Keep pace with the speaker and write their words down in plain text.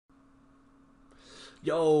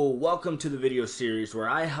Yo, welcome to the video series where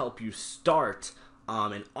I help you start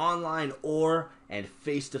an online and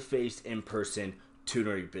face-to-face in-person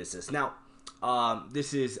tutoring business. Now,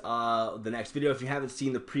 this is the next video. If you haven't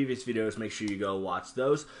seen the previous videos, make sure you go watch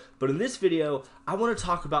those. But in this video, I want to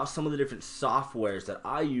talk about some of the different softwares that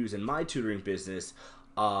I use in my tutoring business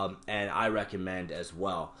and I recommend as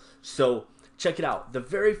well. So check it out. The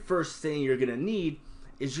very first thing you're going to need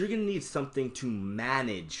is something to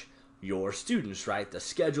manage your students, right? The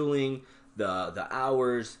scheduling, the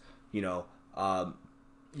hours, how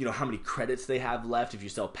many credits they have left if you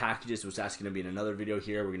sell packages, which that's going to be in another video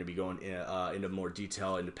here. We're going to be going into more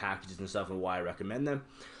detail into packages and stuff and why I recommend them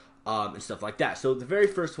and stuff like that. So the very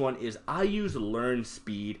first one is I use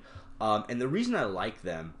LearnSpeed, and the reason I like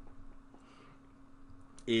them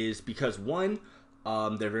is because one,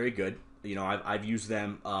 they're very good. I've used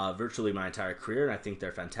them virtually my entire career, and I think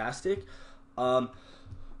they're fantastic.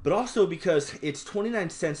 But also because it's 29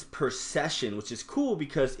 cents per session, which is cool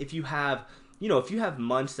because if you have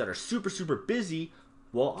months that are super busy,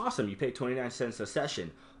 well, awesome, you pay 29 cents a session.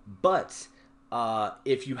 But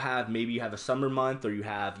if you have a summer month or you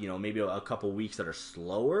have maybe a couple weeks that are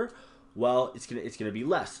slower, well, it's gonna be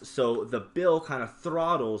less. So the bill kind of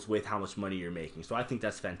throttles with how much money you're making. So I think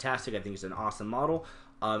that's fantastic. I think it's an awesome model,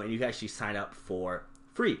 and you can actually sign up for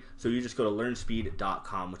free. So you just go to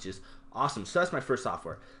learnspeed.com, which is awesome. So that's my first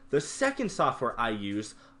software. The second software I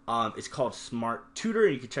use is called Smart Tutor,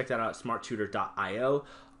 and you can check that out at smarttutor.io.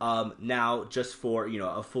 Now, just for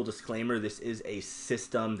a full disclaimer, this is a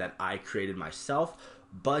system that I created myself,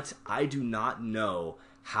 but I do not know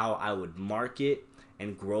how I would market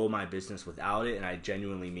and grow my business without it, and I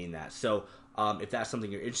genuinely mean that. So if that's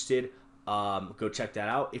something you're interested, go check that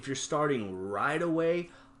out. If you're starting right away,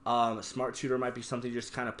 Smart Tutor might be something you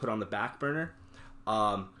just kind of put on the back burner.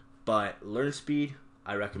 But LearnSpeed,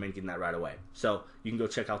 I recommend getting that right away. So you can go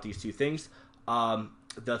check out these two things.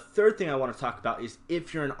 The third thing I want to talk about is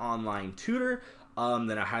if you're an online tutor,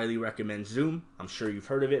 then I highly recommend Zoom. I'm sure you've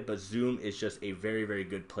heard of it, but Zoom is just a very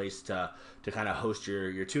good place to kind of host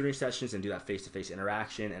your tutoring sessions and do that face-to-face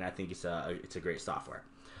interaction, and I think it's a great software.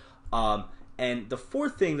 And the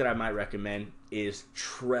fourth thing that I might recommend is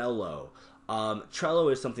Trello.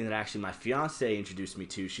 Trello is something that actually my fiance introduced me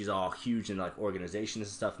to. She's all huge in like organizations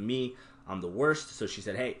and stuff. Me, I'm the worst. So she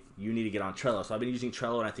said, hey, you need to get on Trello. So I've been using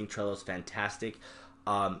Trello, and I think Trello is fantastic.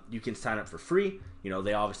 You can sign up for free.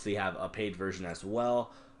 They obviously have a paid version as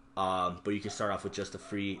well. But you can start off with just the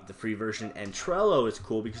free version. And Trello is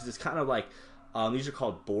cool because it's kind of like, these are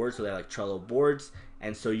called boards, so they're like Trello boards,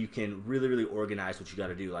 and so you can really organize what you got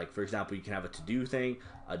to do. Like, for example, you can have a to-do thing,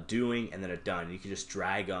 a doing, and then a done. And you can just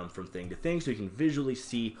drag them from thing to thing, so you can visually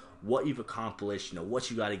see what you've accomplished, what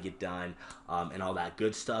you got to get done, and all that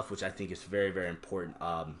good stuff, which I think is very important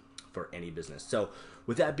for any business. So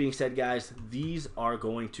with that being said, guys, these are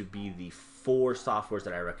going to be the 4 softwares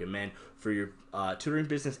that I recommend for your tutoring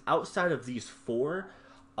business. Outside of these 4,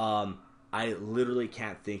 I literally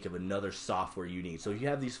can't think of another software you need. So if you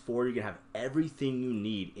have these 4, you're going to have everything you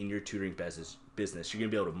need in your tutoring business. You're going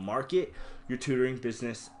to be able to market your tutoring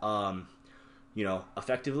business,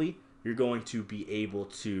 effectively. You're going to be able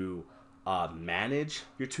to manage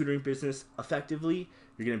your tutoring business effectively.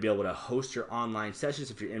 You're going to be able to host your online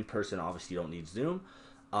sessions. If you're in person, obviously you don't need Zoom.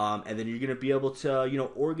 And then you're going to be able to,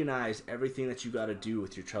 organize everything that you got to do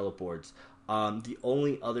with your Trello boards. The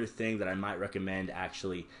only other thing that I might recommend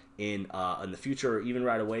actually in the future, or even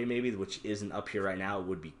right away maybe, which isn't up here right now,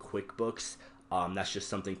 would be QuickBooks. That's just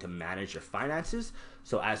something to manage your finances.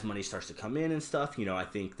 So as money starts to come in and stuff, I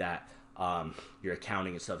think that your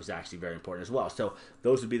accounting and stuff is actually very important as well. So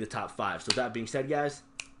those would be the top 5. So with that being said, guys,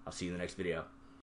 I'll see you in the next video.